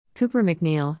Cooper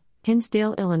MacNeil,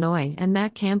 Hinsdale, Illinois, and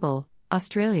Matt Campbell,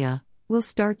 Australia, will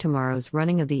start tomorrow's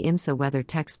running of the IMSA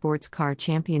WeatherTech Sports Car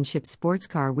Championship Sports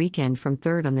Car Weekend from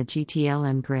 3rd on the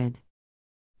GTLM grid.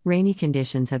 Rainy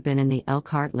conditions have been in the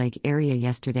Elkhart Lake area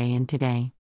yesterday and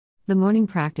today. The morning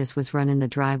practice was run in the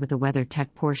dry with the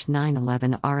WeatherTech Porsche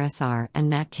 911 RSR and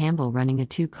Matt Campbell running a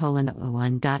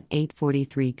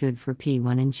 2:01.843 good for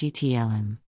P1 in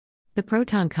GTLM. The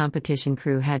Proton competition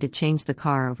crew had to change the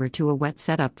car over to a wet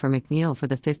setup for MacNeil for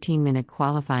the 15-minute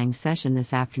qualifying session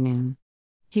this afternoon.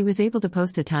 He was able to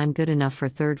post a time good enough for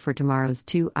 3rd for tomorrow's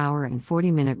 2-hour and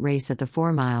 40-minute race at the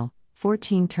 4-mile,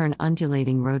 14-turn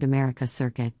undulating Road America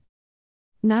circuit.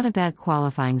 "Not a bad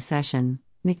qualifying session,"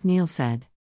 MacNeil said.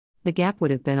 "The gap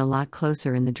would have been a lot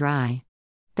closer in the dry.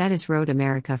 That is Road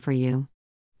America for you.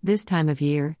 This time of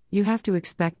year, you have to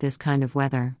expect this kind of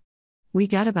weather. We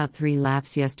got about 3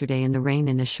 laps yesterday in the rain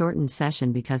in a shortened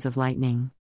session because of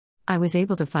lightning. I was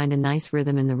able to find a nice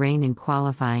rhythm in the rain in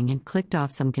qualifying and clicked off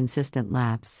some consistent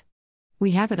laps.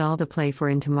 We have it all to play for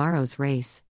in tomorrow's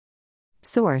race."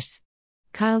 Source: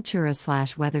 Kyle Chura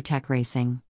 / WeatherTech Racing.